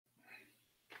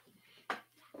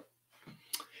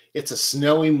It's a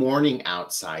snowy morning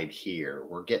outside here.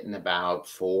 We're getting about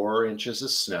 4 inches of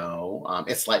snow.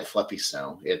 It's light, fluffy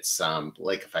snow. It's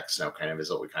lake effect snow, kind of is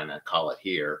what we kind of call it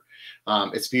here.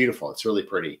 It's beautiful. It's really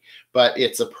pretty, but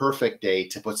it's a perfect day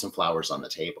to put some flowers on the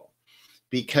table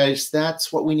because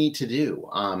that's what we need to do.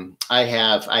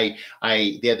 The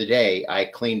other day I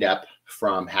cleaned up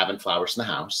from having flowers in the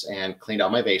house and cleaned all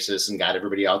my vases and got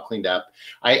everybody all cleaned up.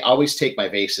 I always take my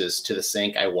vases to the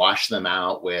sink. I wash them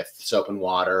out with soap and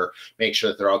water, make sure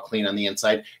that they're all clean on the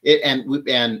inside.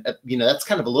 That's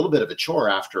kind of a little bit of a chore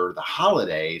after the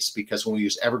holidays because when we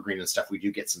use evergreen and stuff, we do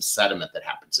get some sediment that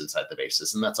happens inside the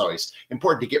vases. And that's always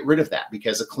important to get rid of that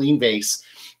because a clean vase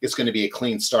is going to be a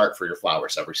clean start for your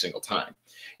flowers every single time.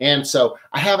 And so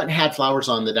I haven't had flowers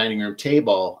on the dining room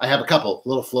table. I have a couple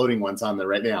little floating ones on there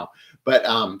right now, but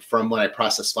from when I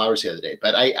processed flowers the other day.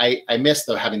 But I miss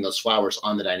having those flowers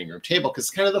on the dining room table because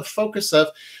it's kind of the focus of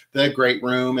the great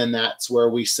room, and that's where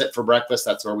we sit for breakfast.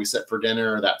 That's where we sit for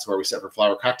dinner. That's where we sit for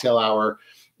flower cocktail hour.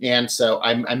 And so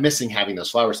I'm missing having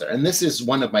those flowers there. And this is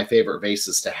one of my favorite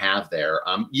vases to have there.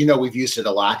 We've used it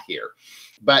a lot here.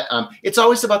 But it's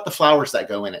always about the flowers that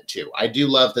go in it too. I do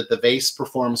love that the vase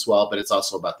performs well, but it's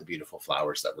also about the beautiful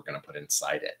flowers that we're going to put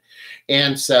inside it.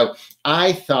 And so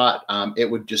I thought it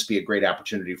would just be a great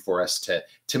opportunity for us to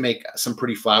make some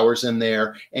pretty flowers in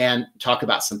there and talk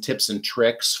about some tips and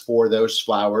tricks for those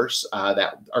flowers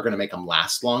that are going to make them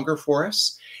last longer for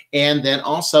us. And then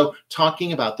also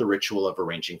talking about the ritual of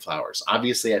arranging flowers.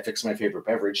 Obviously, I fixed my favorite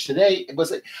beverage today. I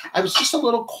was just a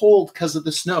little cold because of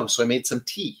the snow, so I made some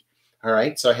tea. All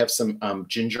right, so I have some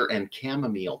ginger and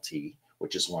chamomile tea,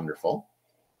 which is wonderful.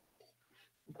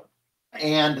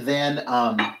 And then,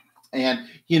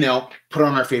 put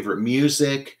on our favorite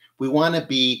music. We want to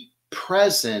be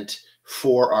present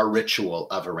for our ritual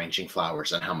of arranging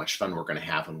flowers and how much fun we're going to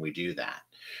have when we do that.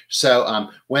 So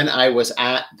when I was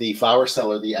at the flower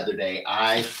cellar the other day,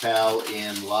 I fell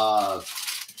in love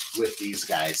with these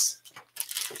guys.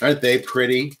 Aren't they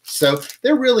pretty? So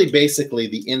they're really basically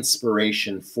the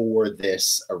inspiration for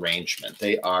this arrangement.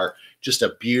 They are just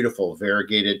a beautiful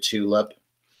variegated tulip.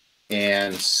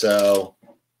 And so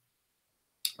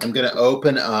I'm going to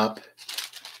open up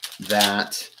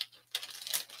that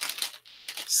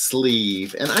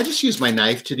sleeve. And I just use my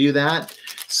knife to do that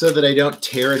so that I don't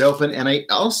tear it open. And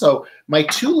my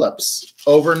tulips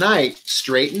overnight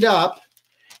straightened up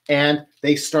and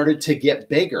they started to get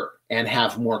bigger and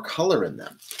have more color in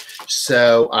them.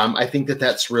 So I think that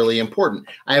that's really important.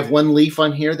 I have one leaf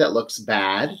on here that looks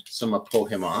bad, so I'm gonna pull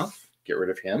him off, get rid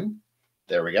of him.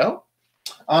 There we go.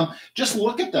 Just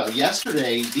look at though,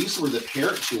 yesterday, these were the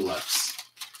parrot tulips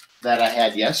that I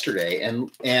had yesterday.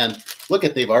 And look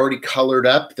at, they've already colored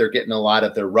up. They're getting a lot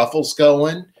of their ruffles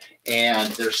going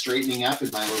and they're straightening up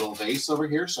in my little vase over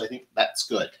here. So I think that's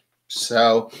good.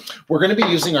 So we're gonna be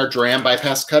using our Dram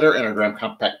bypass cutter and our Dram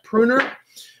compact pruner.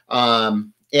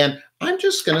 And I'm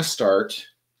just going to start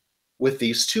with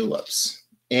these tulips.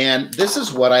 And this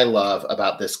is what I love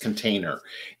about this container.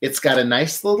 It's got a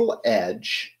nice little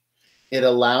edge. It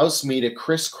allows me to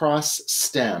crisscross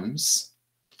stems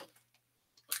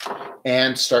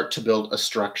and start to build a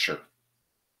structure.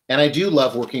 And I do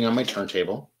love working on my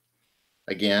turntable.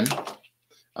 Again,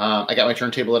 I got my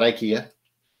turntable at IKEA.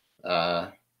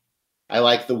 I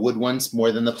like the wood ones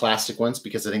more than the plastic ones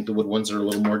because I think the wood ones are a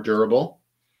little more durable.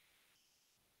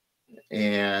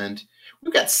 And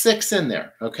we've got 6 in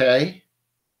there, okay?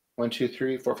 1, 2,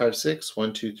 3, 4, 5, 6.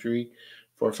 1, 2, 3,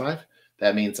 4, 5.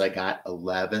 That means I got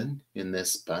 11 in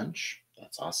this bunch.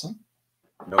 That's awesome.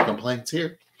 No complaints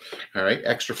here. All right,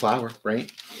 extra flour, right?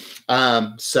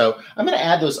 So I'm going to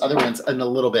add those other ones in a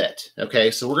little bit,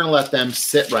 okay? So we're going to let them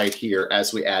sit right here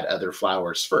as we add other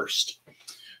flowers first.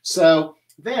 So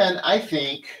then I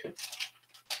think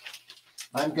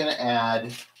I'm going to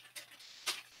add...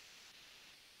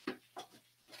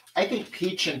 I think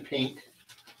peach and pink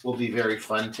will be very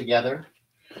fun together.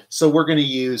 So we're going to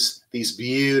use these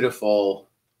beautiful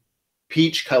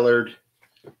peach colored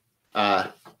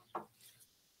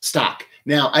stock.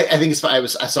 Now, I think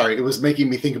sorry, it was making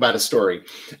me think about a story.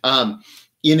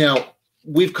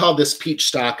 We've called this peach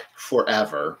stock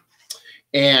forever.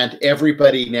 And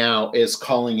everybody now is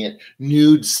calling it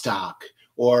nude stock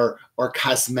or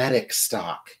cosmetic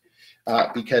stock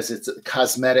because it's a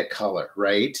cosmetic color,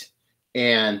 right?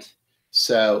 And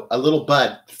so a little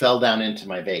bud fell down into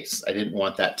my vase. I didn't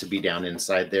want that to be down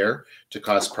inside there to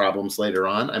cause problems later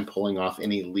on. I'm pulling off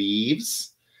any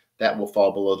leaves that will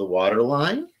fall below the water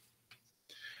line.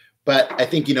 But I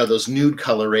think, those nude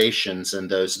colorations and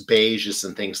those beiges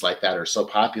and things like that are so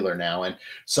popular now. And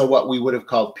so what we would have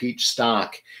called peach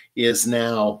stock is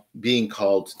now being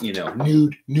called,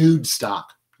 nude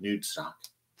stock. nude stock.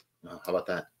 Oh, how about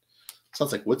that?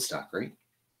 Sounds like Woodstock, right?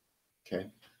 Okay.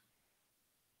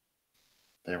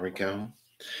 There we go.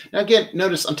 Now again,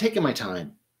 notice I'm taking my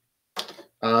time.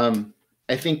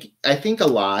 I think a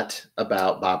lot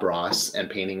about Bob Ross and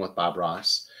painting with Bob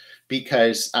Ross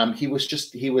because he was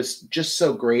just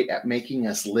so great at making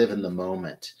us live in the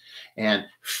moment and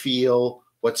feel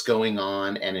what's going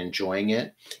on and enjoying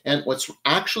it. And what's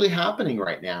actually happening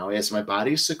right now is my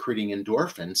body's secreting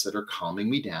endorphins that are calming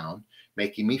me down,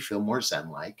 making me feel more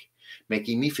zen-like,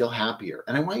 making me feel happier.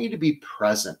 And I want you to be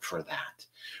present for that.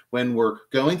 When we're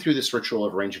going through this ritual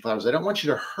of arranging flowers, I don't want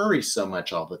you to hurry so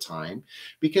much all the time,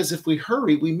 because if we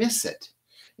hurry, we miss it.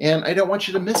 And I don't want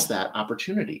you to miss that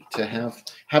opportunity to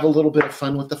have a little bit of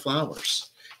fun with the flowers.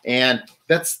 And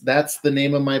that's the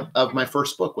name of my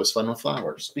first book, was Fun with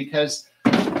Flowers, because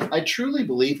I truly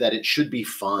believe that it should be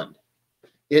fun.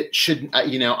 It should,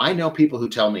 I know people who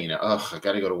tell me, oh, I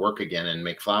got to go to work again and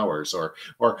make flowers, or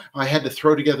I had to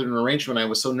throw together an arrangement. I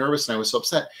was so nervous and I was so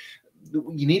upset.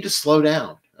 You need to slow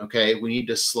down. Okay. We need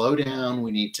to slow down. We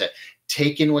need to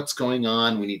take in what's going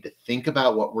on. We need to think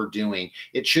about what we're doing.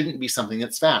 It shouldn't be something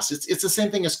that's fast. It's the same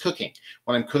thing as cooking.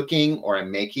 When I'm cooking or I'm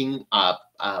making a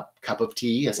cup of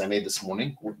tea, as I made this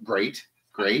morning, great.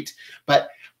 But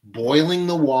boiling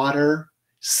the water,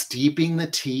 steeping the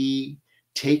tea,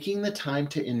 taking the time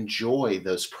to enjoy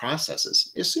those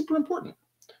processes is super important.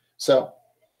 So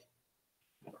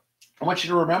I want you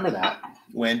to remember that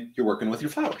when you're working with your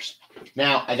flowers.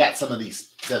 Now, I got some of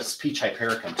this peach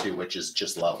hypericum too, which is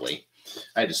just lovely.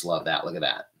 I just love that. Look at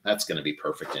that. That's going to be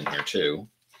perfect in here too.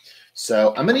 So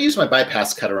I'm going to use my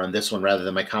bypass cutter on this one rather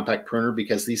than my compact pruner,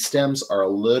 because these stems are a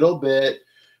little bit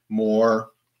more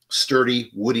sturdy,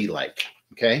 woody-like.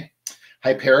 Okay.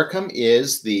 Hypericum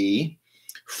is the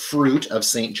fruit of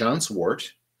St. John's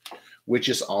wort, which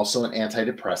is also an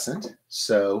antidepressant.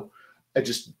 So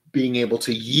just being able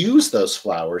to use those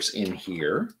flowers in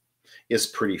here is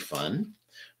pretty fun.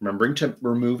 Remembering to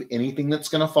remove anything that's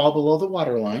going to fall below the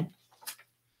waterline.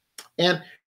 And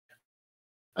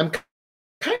I'm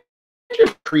kind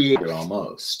of creative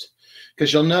almost,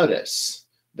 because you'll notice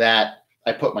that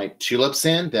I put my tulips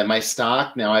in, then my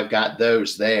stock. Now I've got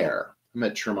those there. I'm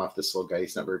going to trim off this little guy.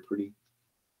 He's not very pretty.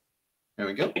 There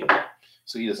we go.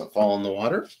 So he doesn't fall in the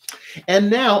water. And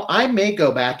now I may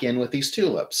go back in with these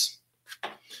tulips.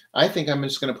 I think I'm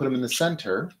just going to put them in the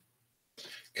center,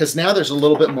 because now there's a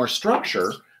little bit more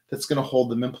structure that's going to hold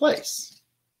them in place.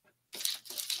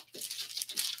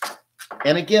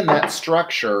 And again, that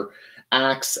structure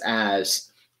acts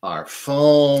as our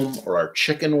foam or our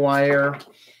chicken wire.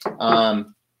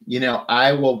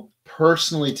 I will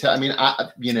personally tell,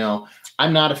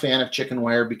 I'm not a fan of chicken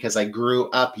wire because I grew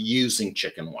up using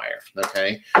chicken wire,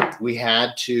 okay? We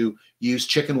had to use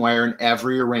chicken wire in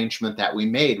every arrangement that we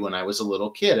made when I was a little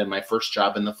kid. And my first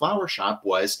job in the flower shop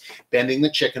was bending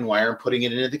the chicken wire and putting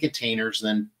it into the containers, and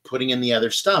then putting in the other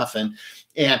stuff. And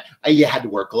you had to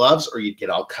wear gloves or you'd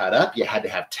get all cut up. You had to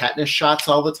have tetanus shots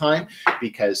all the time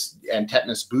and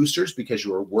tetanus boosters, because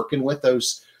you were working with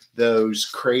those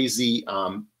crazy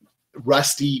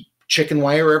rusty chicken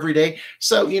wire every day.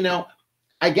 So,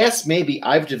 I guess maybe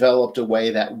I've developed a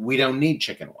way that we don't need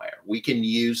chicken wire. We can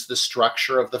use the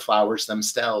structure of the flowers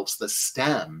themselves, the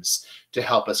stems, to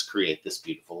help us create this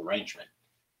beautiful arrangement.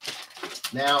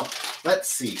 Now, let's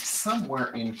see, somewhere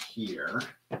in here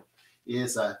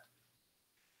is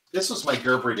this was my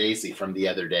Gerbera Daisy from the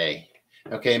other day.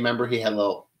 Okay, remember he had a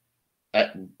little,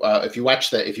 if you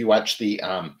watch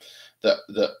the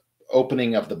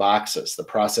opening of the boxes, the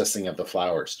processing of the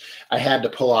flowers, I had to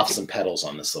pull off some petals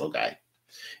on this little guy.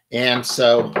 And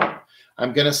so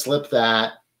I'm going to slip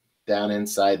that down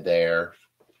inside there.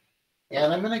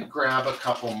 And I'm going to grab a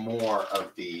couple more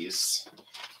of these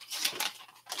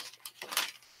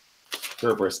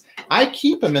Gerberas. I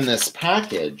keep them in this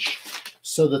package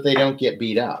so that they don't get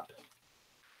beat up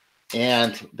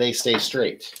and they stay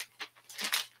straight.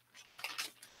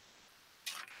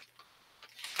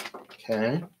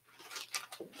 Okay.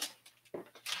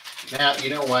 Now, you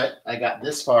know what? I got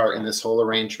this far in this whole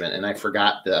arrangement, and I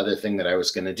forgot the other thing that I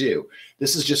was going to do.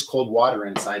 This is just cold water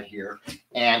inside here,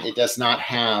 and it does not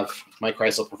have my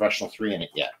Chrysler Professional 3 in it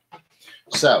yet.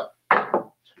 So,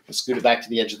 let's scoot it back to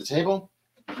the edge of the table.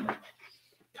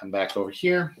 Come back over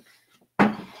here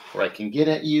where I can get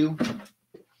at you.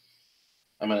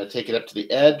 I'm going to take it up to the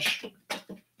edge.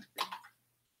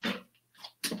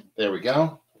 There we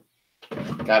go.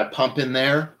 Got a pump in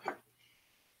there.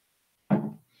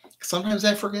 Sometimes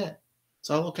I forget. It's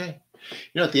all okay. You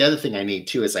know what? The other thing I need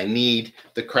too is I need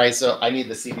the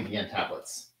CBBN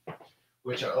tablets,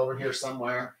 which are over here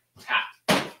somewhere.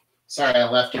 Sorry, I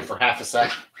left you for half a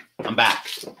sec. I'm back.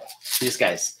 These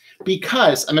guys.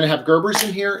 Because I'm going to have Gerbers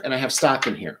in here and I have stock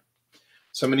in here.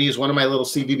 So I'm going to use one of my little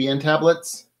CVBN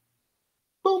tablets.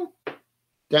 Boom.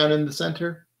 Down in the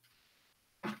center.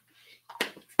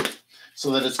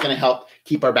 So that it's going to help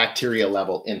keep our bacteria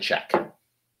level in check.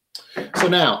 So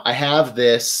now I have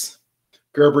this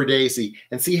Gerbera Daisy,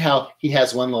 and see how he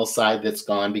has one little side that's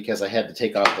gone because I had to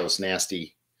take off those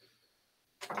nasty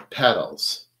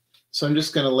petals. So I'm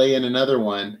just going to lay in another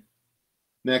one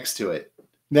next to it.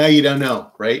 Now you don't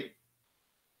know, right?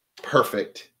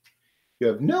 Perfect. You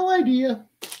have no idea.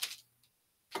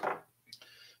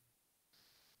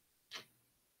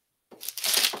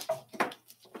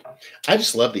 I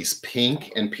just love these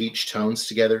pink and peach tones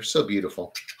together. So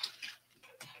beautiful.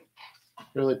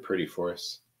 Really pretty for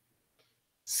us.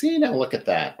 See, now look at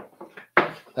that.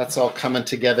 That's all coming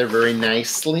together very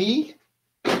nicely.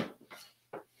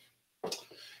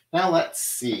 Now let's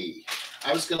see.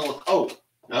 I was going to look. Oh,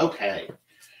 okay.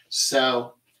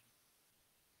 So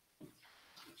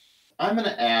I'm going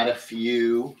to add a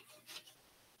few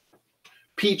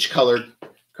peach colored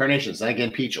carnations. And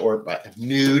again, peach or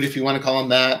nude, if you want to call them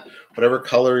that. Whatever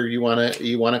color you want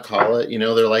to call it. You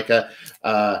know, they're like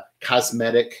a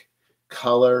cosmetic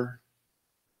color.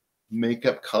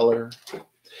 Makeup color.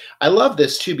 I love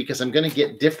this too because I'm going to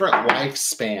get different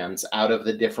lifespans out of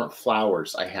the different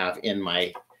flowers I have in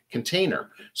my container.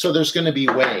 So there's going to be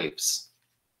waves.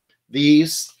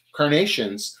 These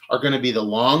carnations are going to be the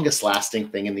longest lasting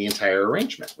thing in the entire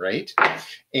arrangement, right?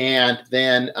 And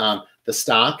then the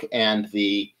stock and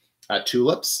the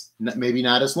tulips, maybe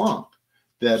not as long.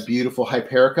 The beautiful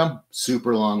hypericum,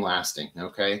 super long lasting,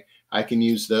 okay? I can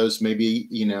use those maybe,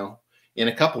 you know, in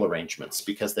a couple arrangements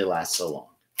because they last so long.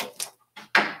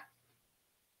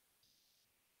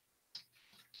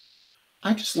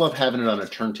 I just love having it on a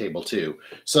turntable too,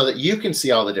 so that you can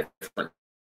see all the different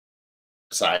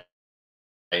sides,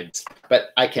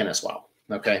 but I can as well,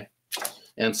 okay?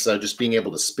 And so just being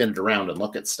able to spin it around and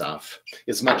look at stuff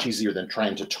is much easier than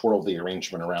trying to twirl the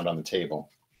arrangement around on the table.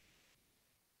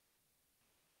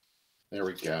 There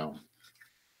we go.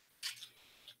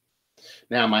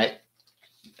 Now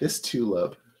this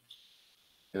tulip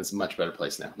is a much better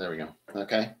place now. There we go.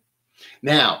 Okay.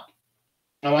 Now,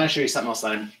 I want to show you something else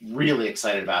that I'm really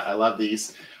excited about. I love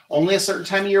these. Only a certain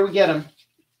time of year we get them.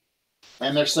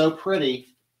 And they're so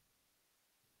pretty.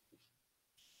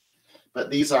 But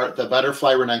these are the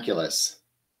Butterfly Ranunculus.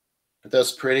 Are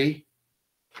those pretty?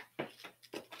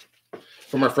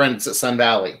 From our friends at Sun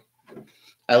Valley.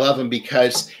 I love them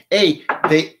because,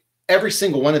 every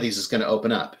single one of these is going to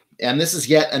open up. And this is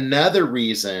yet another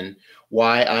reason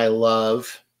why I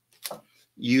love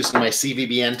using my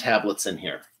CVBN tablets in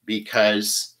here,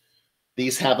 because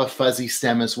these have a fuzzy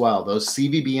stem as well. Those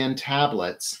CVBN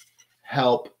tablets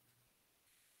help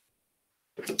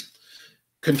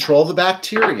control the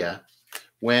bacteria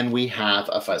when we have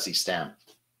a fuzzy stem.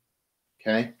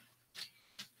 Okay.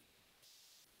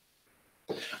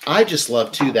 I just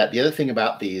love too that the other thing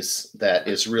about these that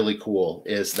is really cool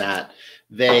is that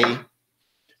they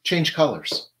change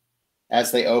colors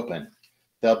as they open.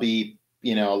 They'll be,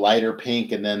 you know, a lighter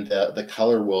pink, and then the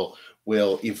color will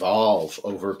evolve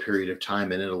over a period of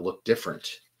time and it'll look different.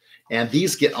 And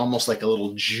these get almost like a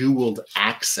little jeweled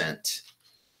accent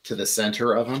to the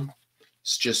center of them.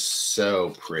 It's just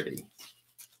so pretty.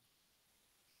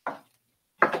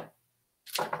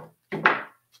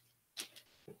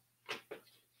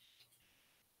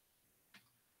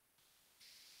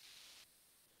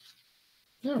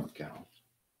 There we go.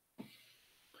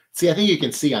 See, I think you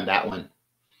can see on that one.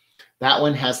 That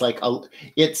one has like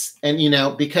and you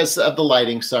know, because of the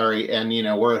lighting, sorry, and you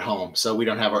know, we're at home, so we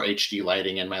don't have our HD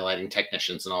lighting and my lighting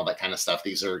technicians and all that kind of stuff.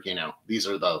 These are, you know, these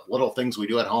are the little things we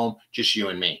do at home, just you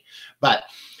and me. But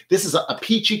this is a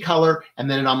peachy color, and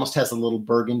then it almost has a little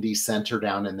burgundy center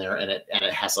down in there, and it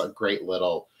has a great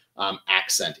little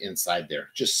accent inside there.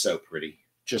 Just so pretty.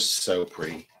 Just so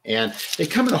pretty. And they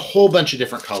come in a whole bunch of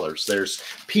different colors. There's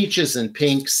peaches and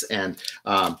pinks, and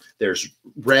there's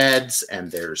reds,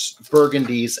 and there's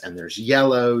burgundies, and there's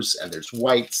yellows, and there's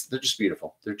whites. They're just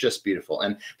beautiful. They're just beautiful.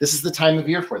 And this is the time of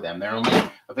year for them. They're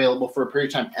only available for a period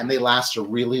of time, and they last a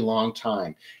really long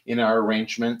time. In our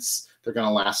arrangements, they're going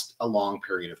to last a long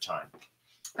period of time.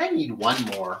 I need one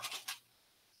more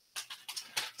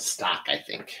stock, I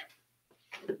think.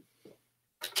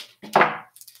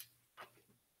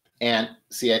 And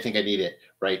see, I think I need it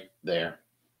right there.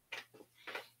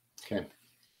 Okay.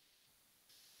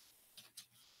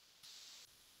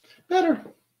 Better.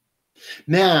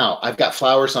 Now I've got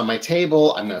flowers on my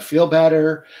table. I'm going to feel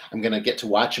better. I'm going to get to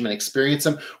watch them and experience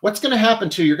them. What's going to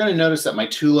happen too, you're going to notice that my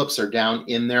tulips are down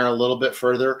in there a little bit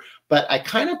further, but I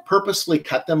kind of purposely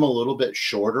cut them a little bit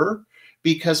shorter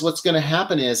because what's going to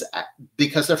happen is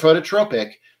because they're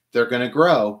phototropic, they're going to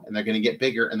grow and they're going to get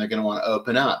bigger and they're going to want to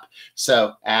open up.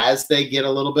 So as they get a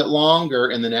little bit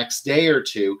longer in the next day or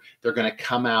two, they're going to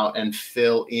come out and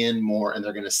fill in more and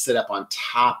they're going to sit up on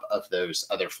top of those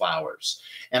other flowers.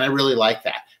 And I really like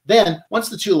that. Then once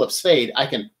the tulips fade, I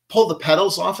can pull the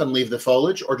petals off and leave the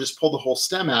foliage, or just pull the whole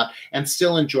stem out and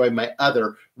still enjoy my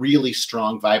other really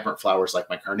strong, vibrant flowers like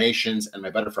my carnations and my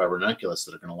butterfly ranunculus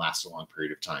that are going to last a long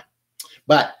period of time.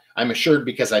 But I'm assured,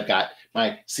 because I've got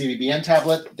my CBBN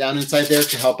tablet down inside there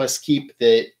to help us keep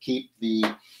the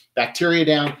bacteria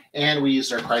down, and we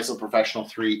used our Chrysler Professional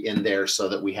 3 in there so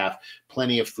that we have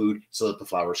plenty of food so that the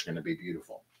flowers are going to be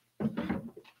beautiful.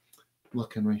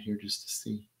 Looking right here just to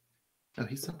see. Oh,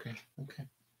 he's okay. Okay.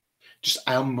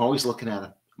 I'm always looking at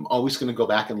him. I'm always going to go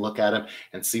back and look at him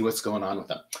and see what's going on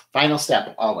with him. Final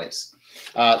step, always.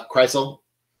 Chrysler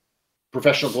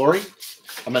Professional Glory.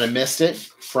 I'm going to mist it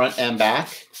front and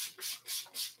back.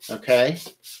 Okay.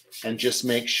 And just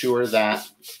make sure that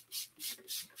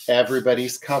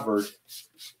everybody's covered.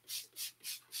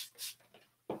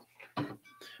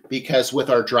 Because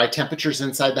with our dry temperatures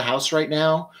inside the house right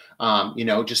now, you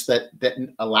know, just that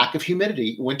a lack of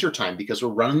humidity wintertime, because we're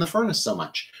running the furnace so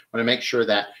much. I want to make sure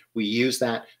that we use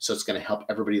that so it's going to help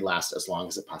everybody last as long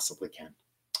as it possibly can.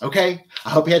 Okay,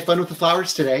 I hope you had fun with the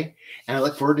flowers today, and I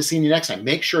look forward to seeing you next time.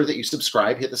 Make sure that you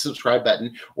subscribe, hit the subscribe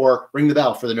button, or ring the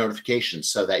bell for the notifications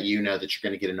so that you know that you're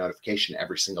going to get a notification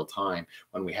every single time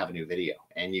when we have a new video.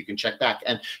 And you can check back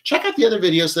and check out the other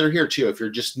videos that are here too. If you're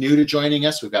just new to joining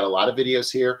us, we've got a lot of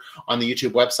videos here on the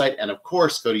YouTube website. And of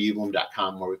course, go to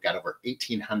ubloom.com, where we've got over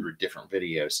 1,800 different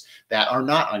videos that are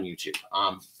not on YouTube.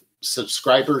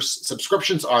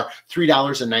 Subscriptions are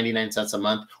 $3.99 a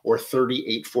month, or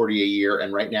 $38.40 a year.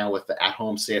 And right now, with the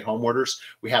at-home, stay-at-home orders,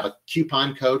 we have a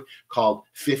coupon code called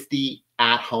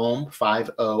 50ATHOME,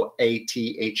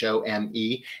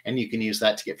 50ATHOME, and you can use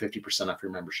that to get 50% off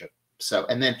your membership. So,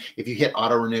 and then if you hit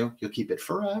auto renew, you'll keep it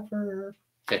forever.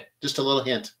 Okay, just a little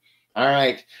hint. All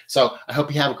right. So I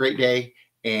hope you have a great day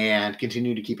and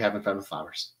continue to keep having fun with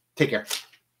flowers. Take care.